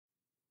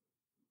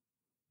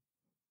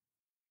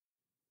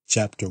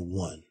Chapter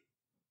 1.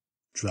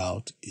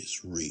 Drought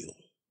is real.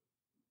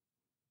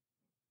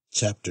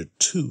 Chapter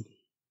 2.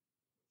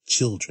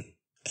 Children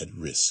at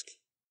risk.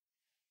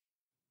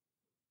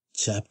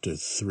 Chapter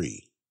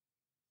 3.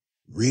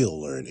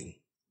 Real learning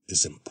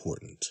is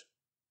important.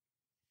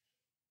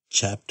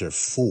 Chapter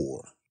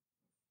 4.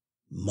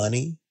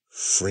 Money,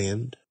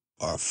 friend,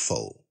 or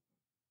foe.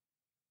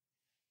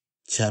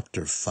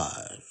 Chapter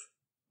 5.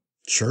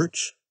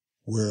 Church,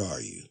 where are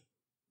you?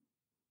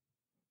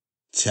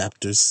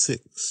 Chapter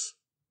 6.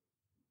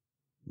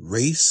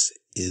 Race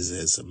is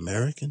as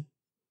American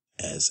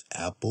as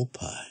apple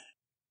pie.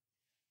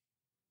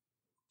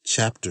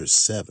 Chapter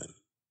 7.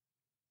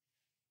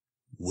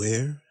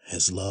 Where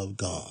has love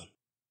gone?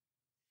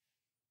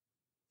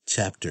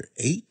 Chapter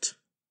 8.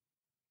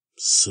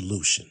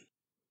 Solution.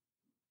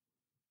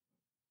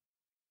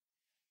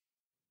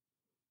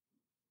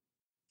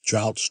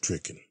 Drought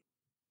stricken.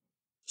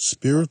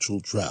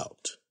 Spiritual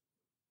drought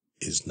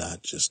is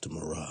not just a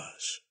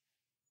mirage.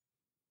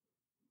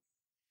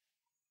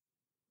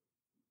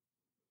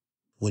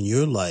 When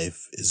your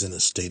life is in a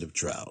state of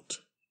drought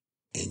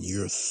and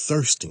you're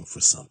thirsting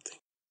for something,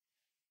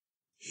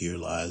 here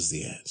lies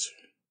the answer.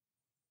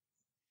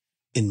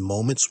 In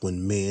moments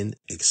when men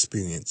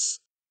experience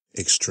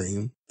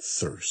extreme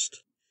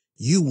thirst,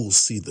 you will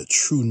see the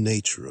true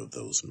nature of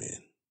those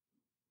men.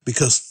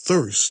 Because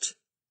thirst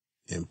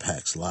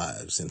impacts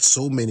lives in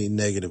so many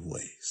negative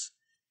ways.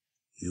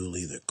 You'll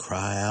either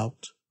cry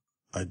out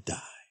or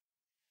die.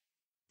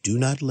 Do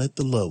not let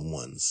the loved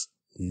ones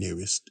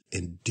nearest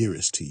and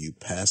dearest to you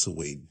pass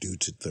away due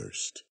to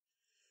thirst,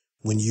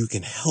 when you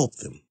can help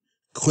them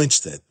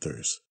quench that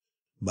thirst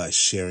by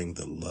sharing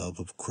the love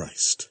of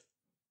Christ.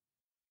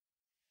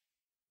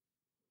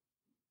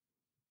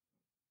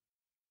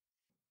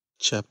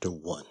 Chapter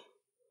 1.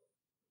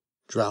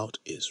 Drought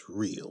is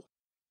real.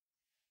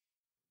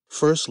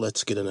 First,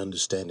 let's get an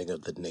understanding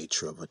of the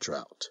nature of a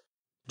drought.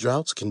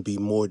 Droughts can be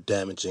more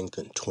damaging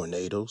than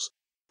tornadoes,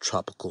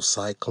 tropical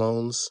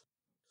cyclones,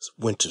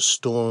 winter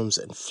storms,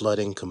 and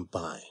flooding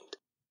combined.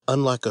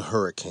 Unlike a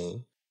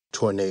hurricane,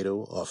 tornado,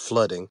 or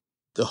flooding,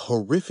 the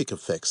horrific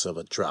effects of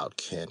a drought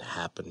can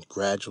happen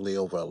gradually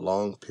over a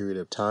long period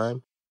of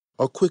time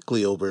or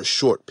quickly over a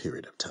short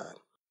period of time.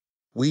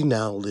 We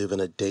now live in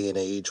a day and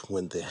age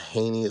when the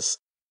heinous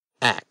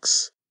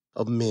acts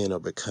of men are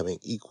becoming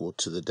equal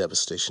to the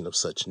devastation of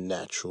such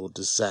natural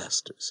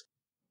disasters.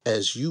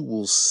 As you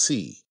will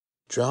see,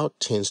 drought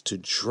tends to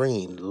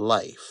drain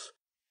life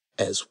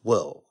as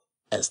well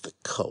as the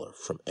color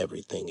from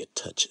everything it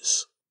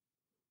touches.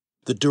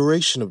 The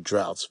duration of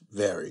droughts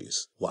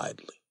varies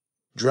widely.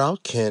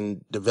 Drought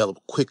can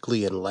develop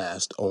quickly and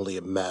last only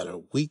a matter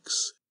of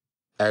weeks,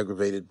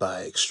 aggravated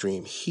by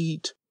extreme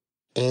heat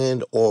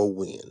and or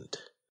wind.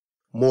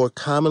 More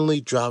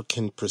commonly, drought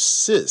can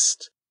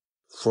persist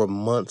for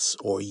months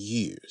or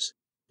years.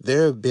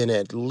 There have been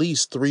at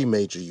least 3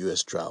 major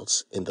U.S.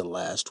 droughts in the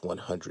last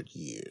 100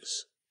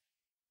 years.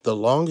 The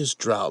longest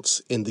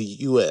droughts in the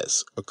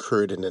U.S.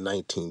 occurred in the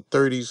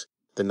 1930s,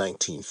 the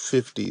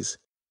 1950s,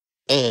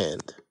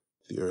 and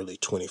the early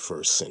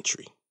 21st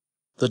century.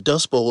 The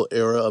Dust Bowl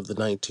era of the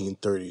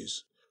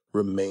 1930s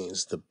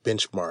remains the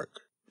benchmark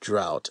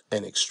drought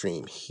and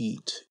extreme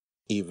heat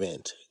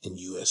event in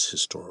U.S.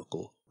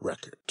 historical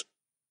record.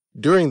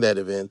 During that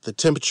event, the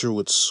temperature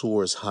would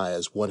soar as high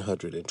as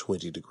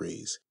 120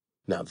 degrees.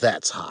 Now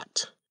that's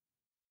hot.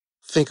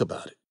 Think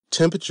about it.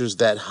 Temperatures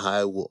that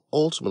high will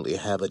ultimately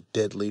have a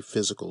deadly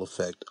physical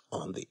effect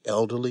on the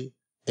elderly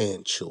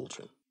and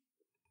children.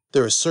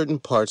 There are certain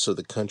parts of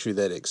the country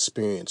that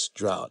experience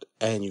drought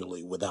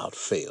annually without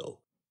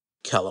fail.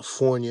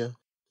 California,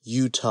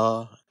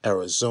 Utah,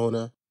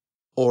 Arizona,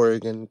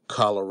 Oregon,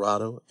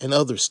 Colorado, and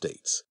other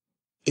states.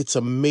 It's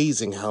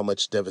amazing how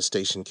much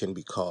devastation can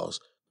be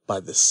caused by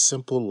the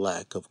simple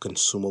lack of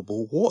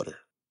consumable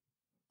water.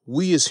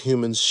 We as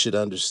humans should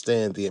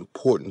understand the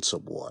importance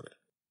of water.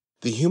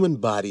 The human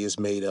body is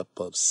made up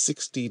of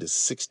 60 to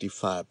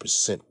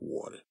 65%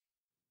 water.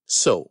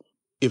 So,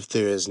 if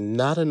there is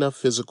not enough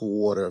physical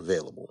water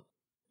available,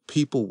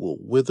 people will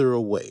wither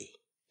away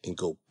and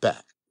go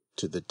back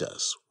to the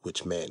dust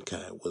which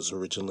mankind was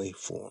originally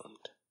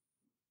formed.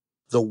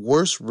 The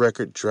worst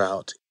record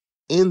drought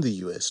in the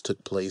U.S.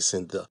 took place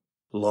in the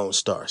Lone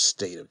Star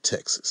State of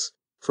Texas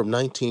from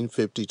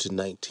 1950 to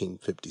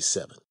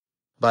 1957.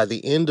 By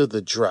the end of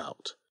the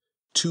drought,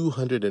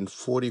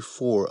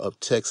 244 of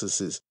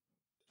Texas's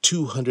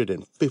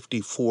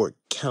 254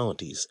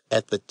 counties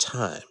at the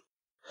time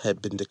had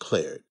been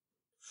declared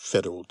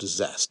federal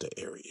disaster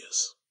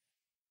areas.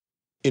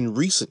 In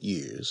recent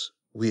years,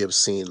 we have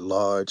seen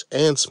large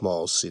and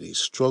small cities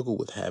struggle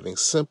with having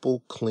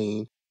simple,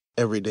 clean,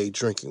 everyday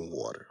drinking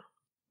water.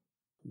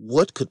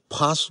 What could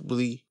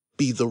possibly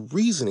be the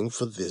reasoning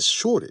for this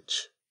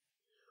shortage?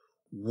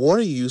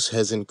 Water use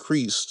has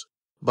increased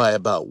by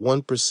about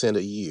 1%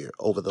 a year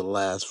over the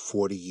last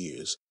 40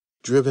 years,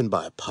 driven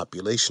by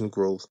population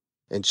growth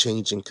and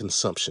changing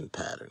consumption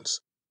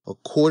patterns,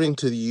 according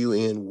to the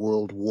UN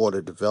World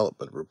Water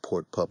Development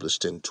Report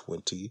published in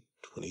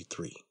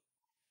 2023.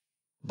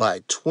 By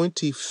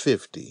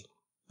 2050,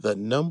 the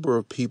number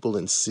of people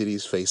in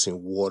cities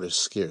facing water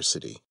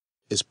scarcity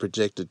is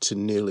projected to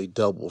nearly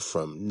double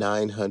from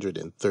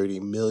 930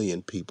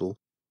 million people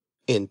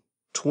in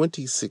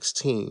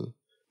 2016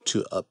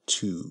 to up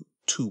to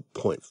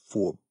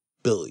 2.4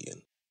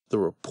 billion. The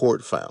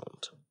report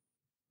found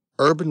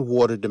urban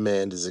water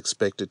demand is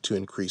expected to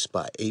increase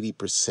by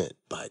 80%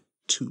 by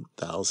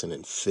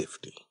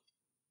 2050.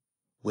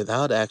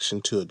 Without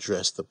action to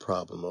address the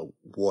problem of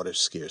water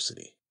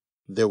scarcity,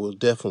 there will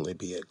definitely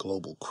be a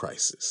global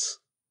crisis.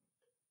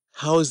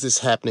 How is this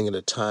happening at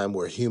a time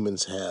where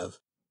humans have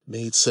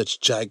made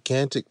such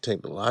gigantic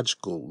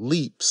technological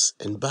leaps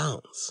and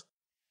bounds?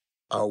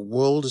 Our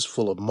world is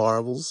full of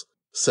marvels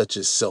such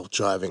as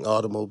self-driving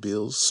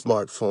automobiles,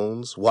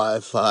 smartphones,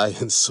 Wi-Fi,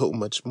 and so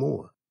much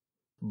more.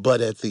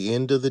 But at the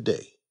end of the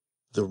day,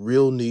 the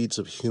real needs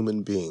of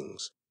human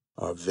beings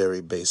are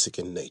very basic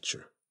in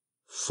nature: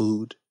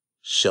 food,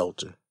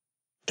 shelter,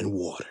 and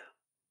water.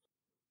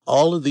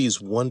 All of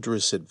these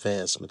wondrous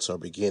advancements are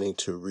beginning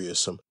to rear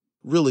some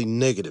really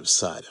negative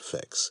side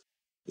effects.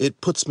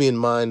 It puts me in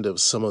mind of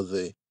some of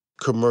the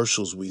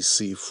commercials we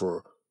see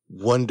for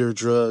wonder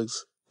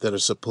drugs that are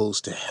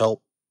supposed to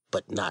help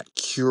but not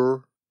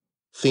cure.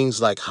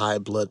 Things like high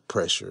blood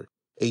pressure,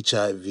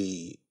 HIV,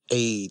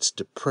 AIDS,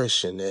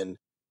 depression, and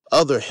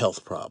other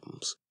health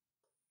problems.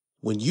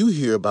 When you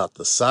hear about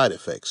the side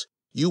effects,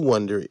 you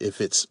wonder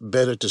if it's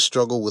better to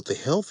struggle with the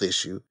health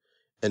issue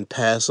and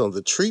pass on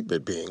the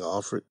treatment being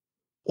offered,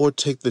 or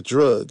take the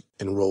drug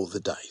and roll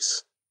the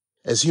dice.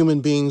 As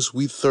human beings,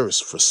 we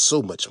thirst for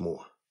so much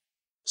more.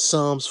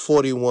 Psalms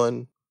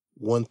 41,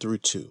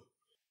 1-2.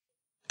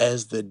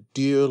 As the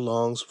deer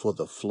longs for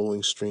the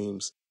flowing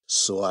streams,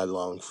 so I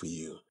long for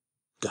you,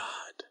 God.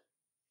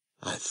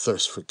 I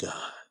thirst for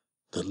God,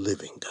 the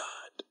living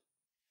God.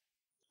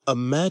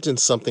 Imagine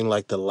something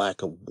like the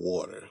lack of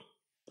water,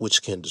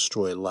 which can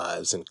destroy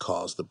lives and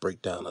cause the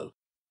breakdown of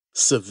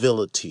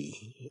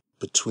civility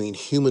between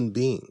human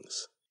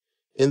beings.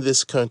 In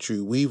this country,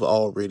 we've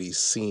already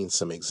seen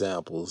some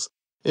examples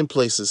in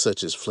places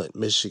such as Flint,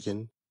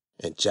 Michigan,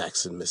 and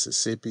Jackson,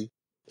 Mississippi.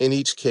 In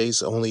each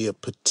case, only a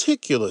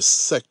particular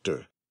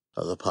sector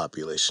of the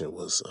population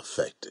was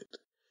affected,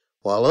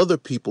 while other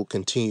people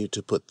continued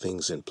to put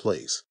things in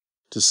place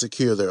to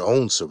secure their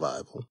own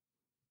survival.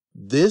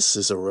 This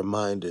is a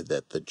reminder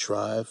that the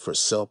drive for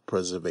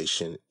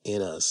self-preservation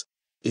in us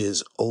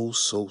is oh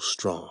so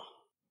strong,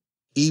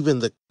 even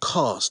the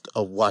cost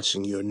of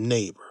watching your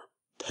neighbor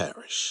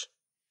perish.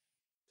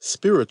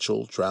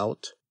 Spiritual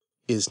drought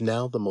is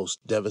now the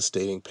most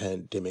devastating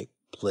pandemic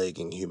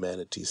plaguing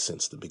humanity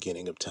since the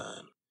beginning of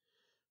time,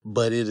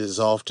 but it is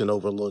often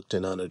overlooked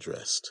and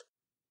unaddressed.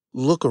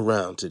 Look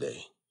around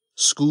today.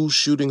 School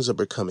shootings are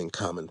becoming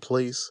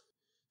commonplace,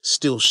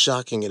 still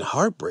shocking and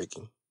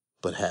heartbreaking,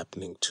 but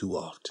happening too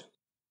often.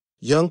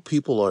 Young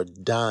people are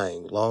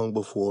dying long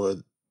before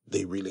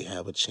they really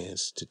have a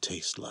chance to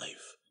taste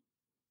life.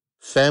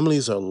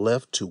 Families are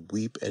left to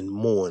weep and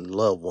mourn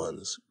loved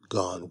ones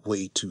gone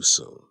way too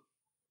soon.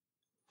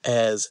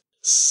 As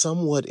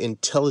somewhat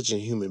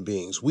intelligent human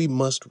beings, we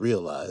must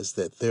realize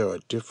that there are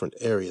different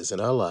areas in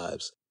our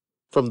lives,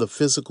 from the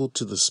physical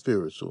to the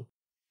spiritual,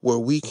 where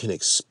we can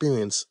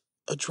experience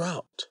a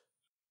drought.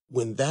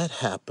 When that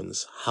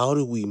happens, how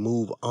do we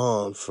move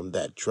on from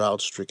that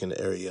drought-stricken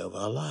area of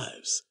our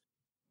lives?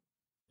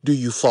 Do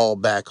you fall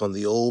back on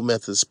the old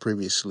methods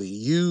previously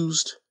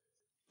used?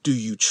 Do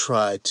you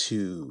try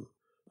to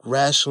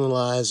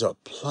rationalize or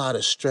plot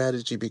a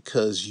strategy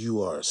because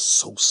you are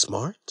so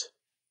smart?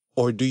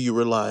 Or do you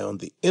rely on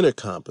the inner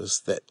compass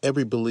that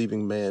every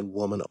believing man,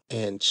 woman,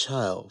 and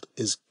child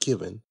is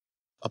given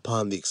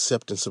upon the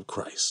acceptance of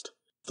Christ,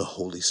 the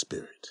Holy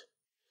Spirit,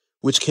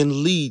 which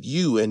can lead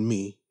you and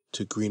me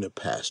to greener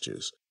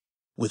pastures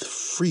with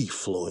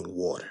free-flowing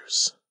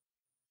waters?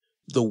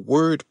 The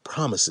Word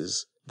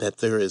promises that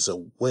there is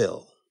a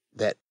well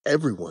that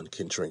everyone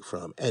can drink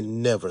from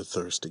and never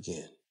thirst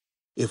again.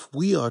 If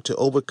we are to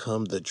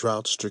overcome the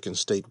drought-stricken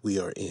state we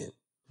are in,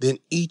 then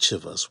each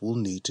of us will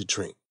need to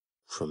drink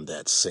from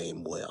that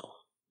same well.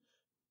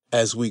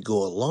 As we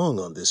go along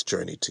on this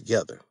journey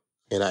together,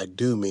 and I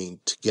do mean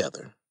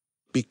together,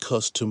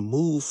 because to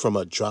move from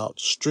a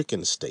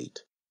drought-stricken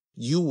state,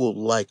 you will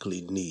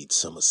likely need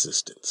some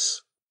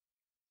assistance.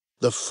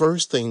 The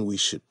first thing we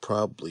should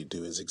probably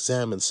do is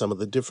examine some of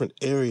the different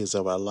areas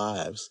of our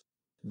lives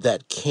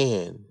that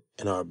can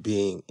and are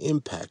being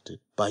impacted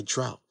by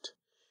drought.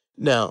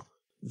 Now,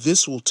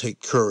 this will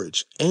take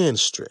courage and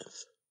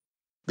strength,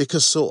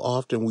 because so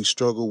often we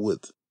struggle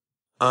with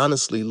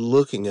honestly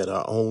looking at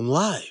our own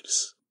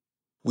lives.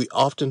 We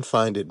often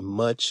find it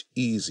much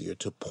easier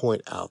to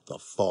point out the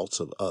faults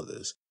of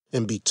others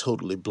and be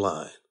totally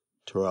blind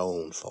to our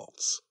own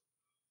faults.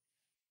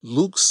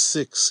 Luke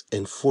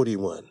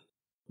 6:41.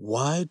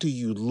 Why do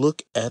you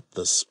look at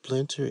the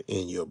splinter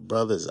in your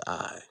brother's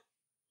eye,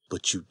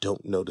 but you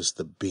don't notice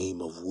the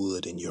beam of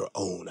wood in your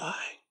own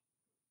eye?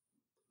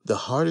 The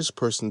hardest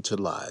person to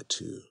lie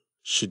to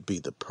should be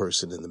the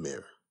person in the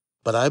mirror.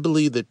 But I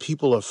believe that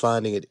people are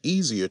finding it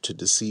easier to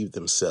deceive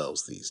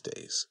themselves these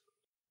days,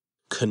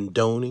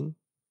 condoning,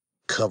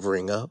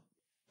 covering up,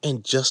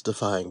 and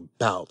justifying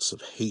bouts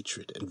of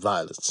hatred and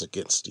violence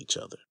against each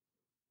other.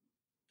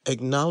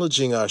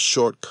 Acknowledging our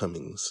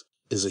shortcomings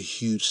is a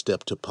huge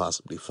step to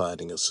possibly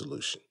finding a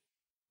solution.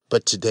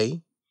 But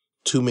today,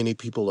 too many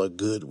people are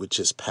good with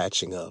just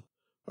patching up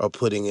or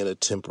putting in a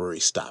temporary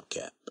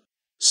stopgap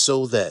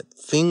so that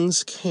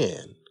things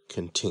can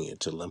continue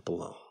to limp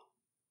along.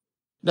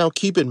 Now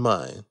keep in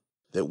mind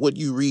that what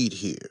you read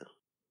here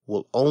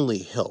will only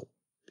help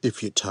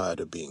if you're tired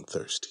of being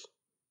thirsty,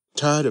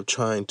 tired of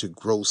trying to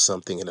grow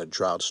something in a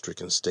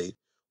drought-stricken state,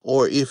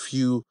 or if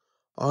you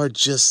are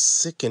just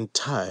sick and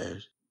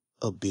tired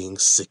of being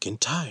sick and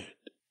tired.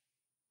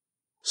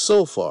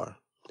 So far,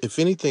 if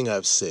anything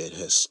I've said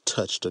has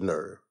touched a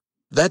nerve,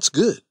 that's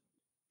good.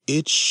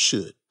 It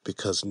should,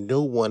 because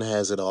no one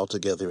has it all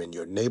together in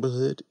your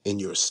neighborhood, in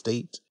your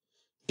state,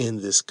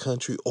 in this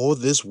country, or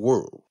this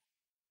world.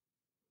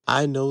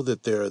 I know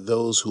that there are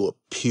those who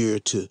appear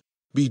to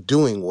be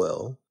doing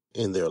well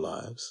in their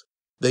lives.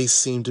 They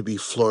seem to be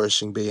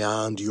flourishing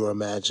beyond your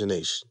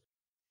imagination.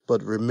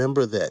 But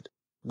remember that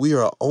we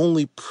are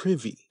only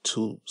privy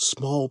to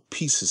small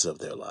pieces of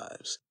their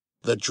lives.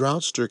 The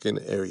drought-stricken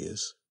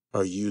areas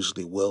are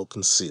usually well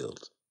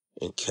concealed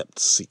and kept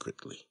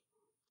secretly.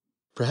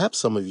 Perhaps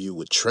some of you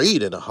would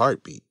trade in a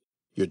heartbeat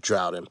your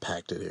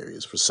drought-impacted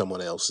areas for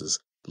someone else's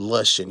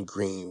lush and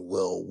green,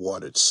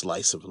 well-watered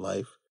slice of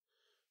life.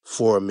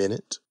 For a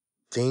minute,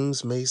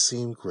 things may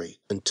seem great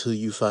until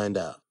you find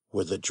out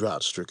where the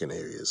drought-stricken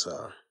areas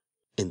are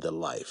in the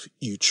life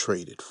you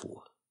traded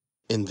for.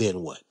 And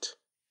then what?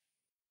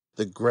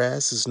 The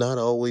grass is not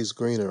always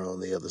greener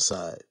on the other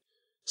side.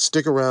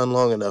 Stick around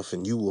long enough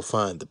and you will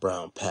find the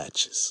brown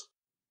patches.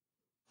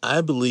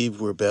 I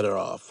believe we're better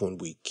off when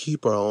we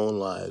keep our own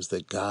lives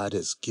that God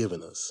has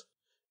given us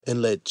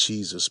and let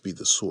Jesus be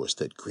the source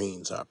that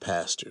greens our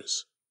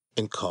pastures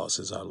and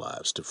causes our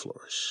lives to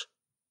flourish.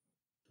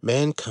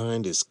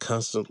 Mankind is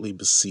constantly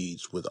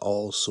besieged with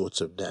all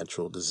sorts of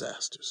natural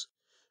disasters,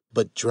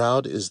 but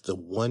drought is the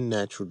one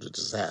natural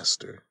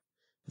disaster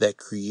that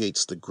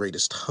creates the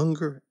greatest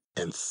hunger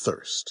and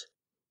thirst.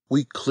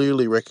 We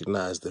clearly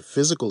recognize the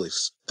physical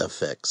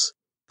effects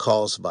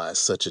caused by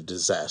such a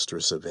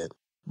disastrous event,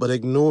 but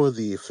ignore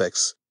the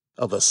effects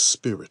of a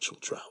spiritual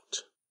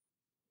drought.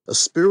 A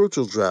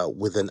spiritual drought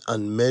with an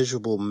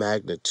unmeasurable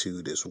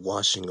magnitude is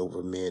washing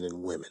over men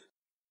and women,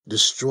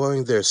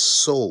 destroying their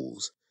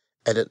souls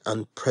at an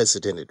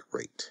unprecedented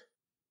rate.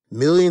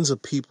 Millions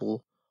of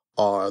people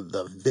are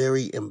the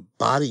very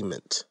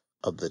embodiment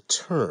of the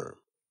term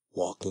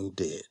walking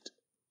dead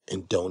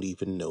and don't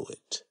even know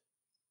it.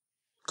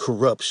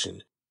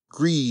 Corruption,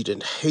 greed,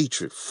 and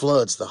hatred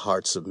floods the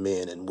hearts of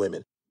men and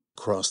women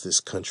across this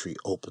country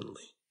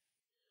openly.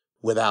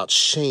 Without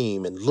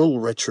shame and little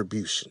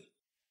retribution,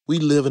 we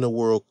live in a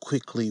world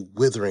quickly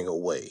withering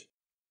away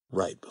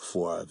right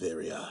before our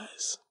very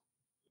eyes.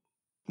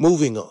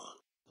 Moving on,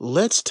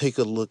 let's take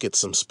a look at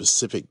some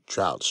specific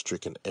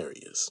drought-stricken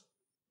areas.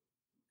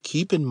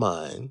 Keep in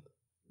mind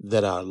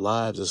that our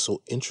lives are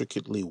so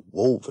intricately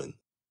woven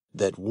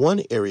that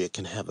one area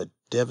can have a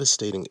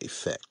devastating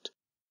effect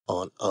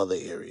on other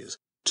areas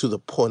to the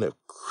point of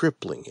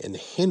crippling and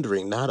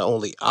hindering not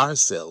only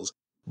ourselves,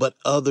 but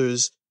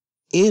others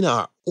in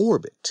our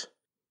orbit.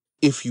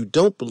 If you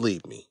don't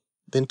believe me,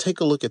 then take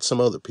a look at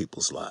some other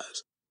people's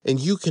lives, and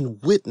you can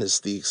witness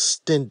the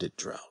extended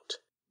drought.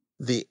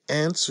 The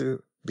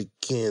answer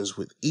begins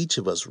with each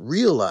of us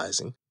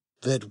realizing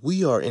that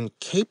we are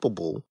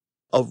incapable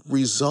of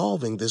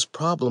resolving this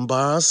problem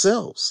by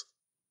ourselves.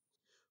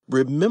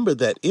 Remember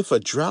that if a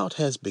drought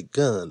has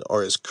begun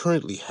or is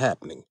currently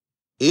happening,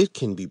 it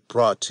can be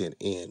brought to an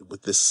end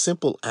with the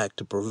simple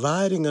act of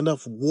providing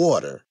enough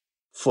water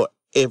for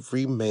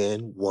every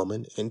man,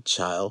 woman, and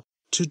child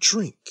to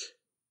drink.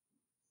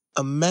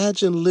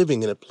 Imagine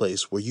living in a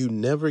place where you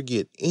never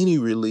get any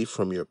relief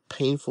from your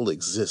painful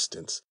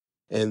existence,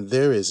 and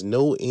there is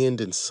no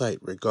end in sight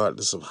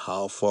regardless of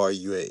how far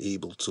you are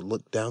able to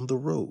look down the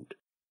road.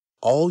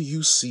 All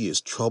you see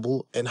is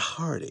trouble and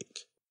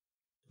heartache.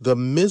 The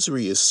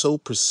misery is so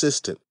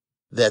persistent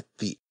that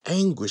the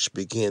anguish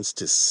begins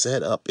to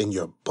set up in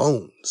your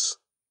bones.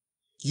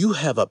 You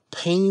have a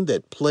pain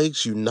that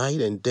plagues you night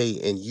and day,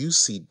 and you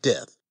see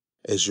death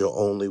as your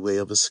only way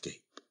of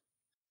escape.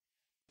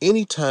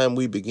 Anytime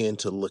we begin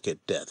to look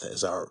at death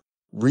as our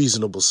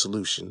reasonable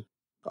solution,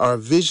 our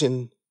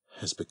vision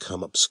has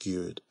become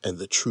obscured and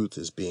the truth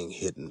is being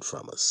hidden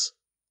from us.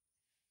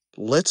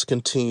 Let's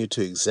continue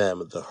to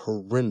examine the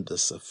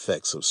horrendous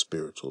effects of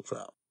spiritual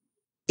drought.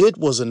 It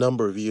was a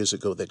number of years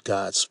ago that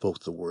God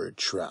spoke the word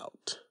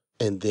drought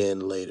and then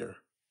later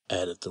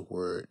added the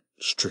word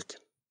stricken.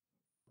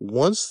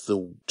 Once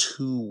the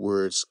two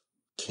words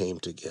came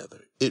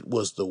together, it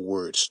was the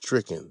word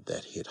stricken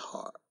that hit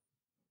hard.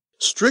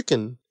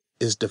 Stricken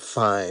is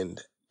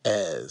defined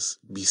as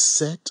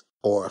beset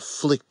or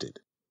afflicted,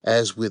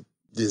 as with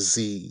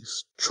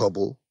disease,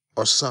 trouble,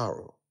 or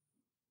sorrow.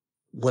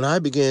 When I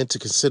began to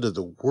consider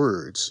the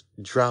words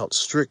drought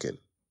stricken,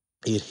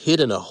 it hit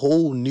in a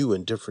whole new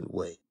and different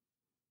way.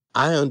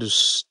 I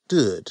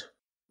understood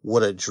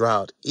what a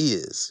drought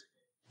is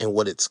and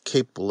what it's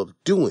capable of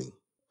doing,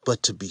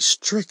 but to be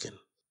stricken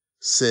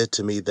said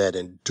to me that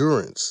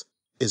endurance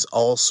is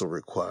also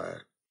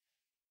required,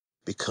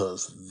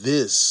 because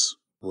this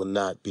will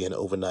not be an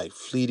overnight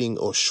fleeting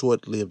or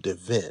short-lived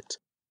event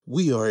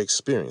we are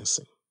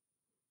experiencing,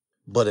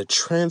 but a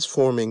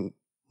transforming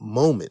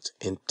moment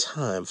in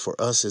time for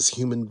us as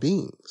human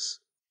beings.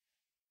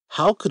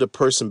 How could a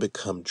person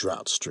become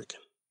drought-stricken?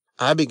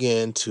 I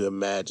began to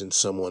imagine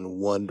someone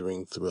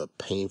wandering through a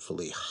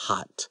painfully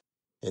hot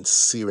and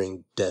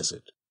searing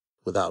desert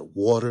without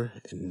water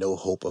and no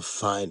hope of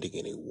finding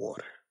any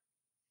water.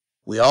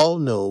 We all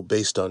know,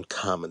 based on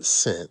common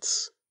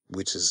sense,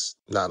 which is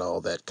not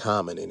all that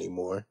common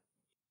anymore,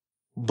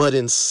 but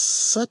in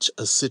such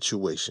a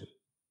situation,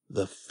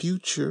 the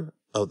future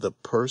of the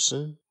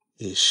person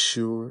is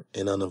sure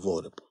and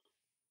unavoidable.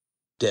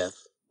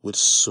 Death would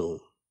soon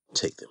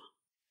take them.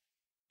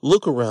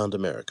 Look around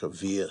America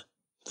via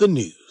the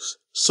news,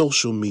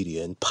 social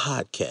media, and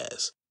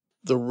podcasts.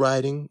 The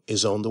writing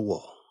is on the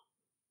wall,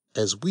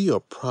 as we are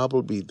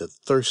probably the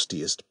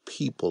thirstiest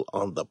people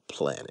on the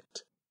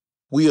planet.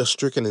 We are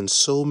stricken in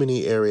so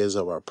many areas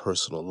of our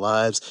personal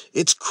lives.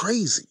 It's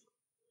crazy.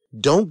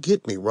 Don't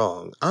get me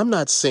wrong. I'm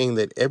not saying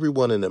that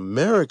everyone in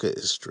America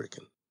is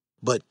stricken,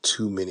 but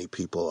too many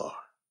people are.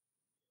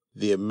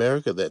 The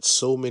America that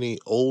so many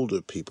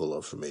older people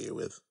are familiar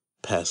with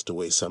passed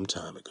away some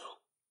time ago.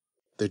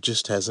 There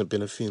just hasn't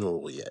been a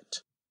funeral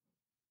yet.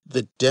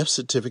 The death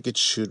certificate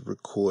should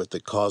record the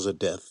cause of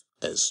death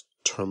as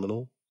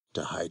terminal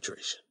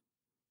dehydration.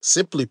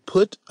 Simply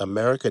put,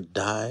 America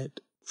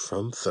died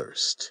from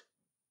thirst.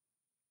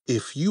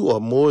 If you are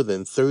more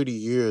than 30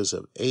 years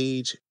of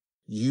age,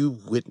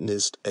 you've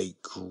witnessed a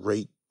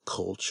great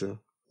culture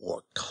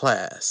or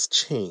class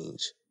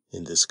change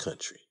in this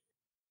country.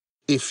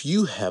 If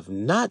you have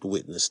not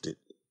witnessed it,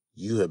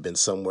 you have been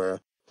somewhere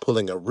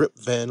pulling a Rip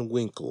Van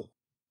Winkle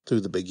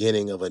through the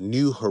beginning of a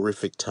new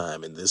horrific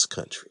time in this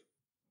country.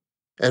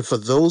 And for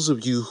those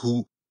of you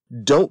who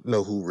don't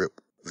know who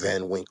Rip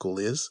Van Winkle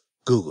is,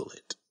 Google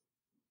it.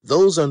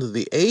 Those under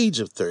the age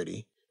of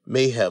 30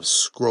 may have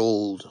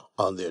scrolled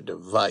on their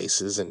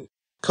devices and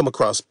come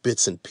across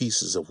bits and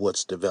pieces of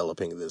what's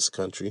developing in this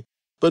country,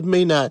 but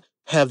may not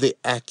have the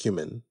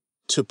acumen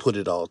to put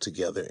it all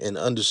together and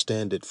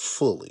understand it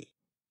fully.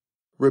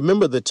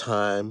 Remember the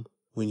time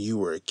when you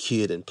were a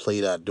kid and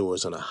played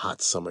outdoors on a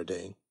hot summer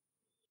day?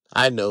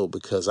 I know,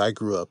 because I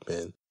grew up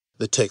in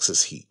the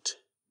Texas heat.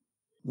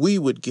 We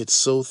would get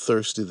so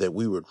thirsty that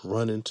we would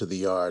run into the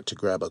yard to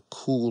grab a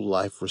cool,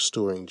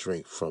 life-restoring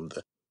drink from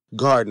the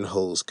garden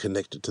hose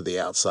connected to the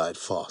outside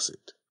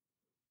faucet.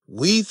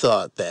 We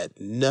thought that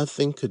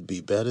nothing could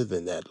be better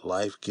than that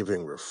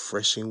life-giving,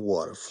 refreshing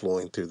water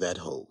flowing through that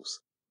hose.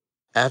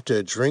 After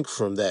a drink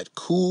from that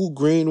cool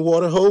green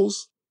water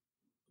hose,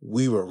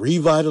 we were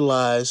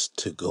revitalized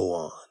to go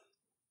on.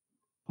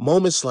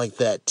 Moments like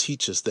that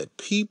teach us that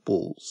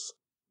people's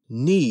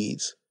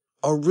needs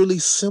are really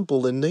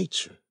simple in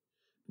nature,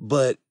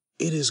 but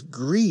it is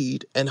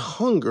greed and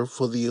hunger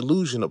for the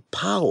illusion of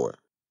power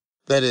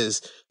that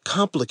has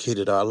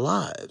complicated our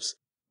lives.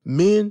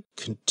 Men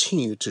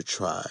continue to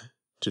try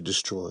to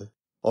destroy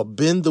or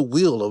bend the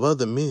will of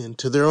other men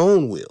to their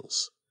own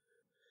wills.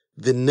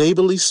 The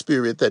neighborly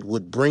spirit that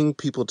would bring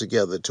people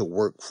together to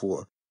work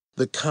for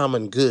the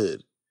common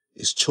good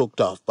is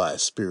choked off by a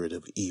spirit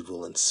of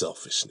evil and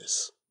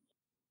selfishness.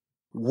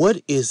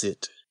 What is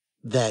it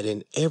that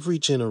in every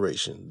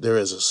generation there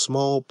is a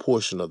small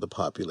portion of the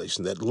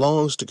population that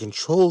longs to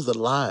control the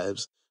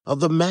lives of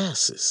the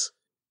masses?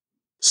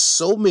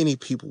 So many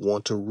people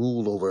want to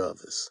rule over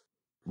others,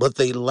 but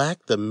they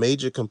lack the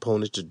major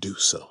component to do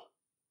so: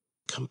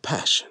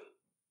 compassion.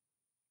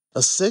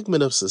 A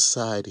segment of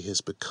society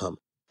has become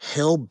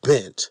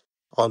hell-bent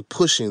on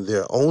pushing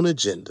their own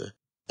agenda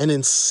and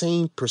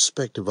insane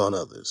perspective on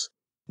others,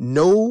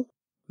 no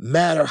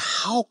matter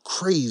how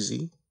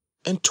crazy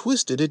and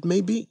twisted it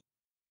may be.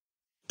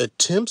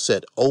 Attempts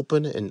at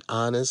open and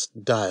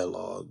honest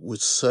dialogue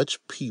with such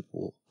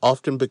people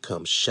often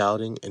become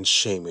shouting and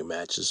shaming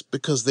matches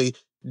because they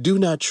do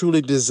not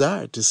truly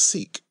desire to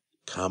seek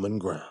common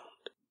ground.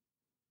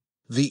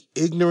 The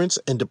ignorance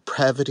and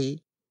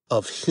depravity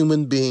of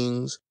human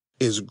beings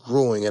is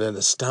growing at an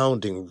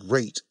astounding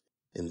rate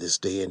in this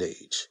day and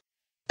age,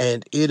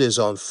 and it is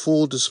on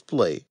full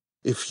display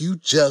if you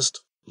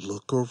just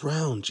look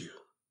around you.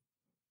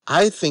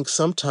 I think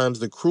sometimes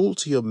the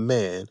cruelty of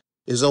man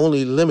is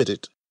only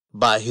limited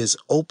by his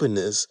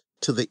openness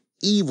to the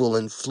evil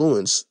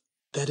influence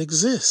that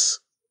exists.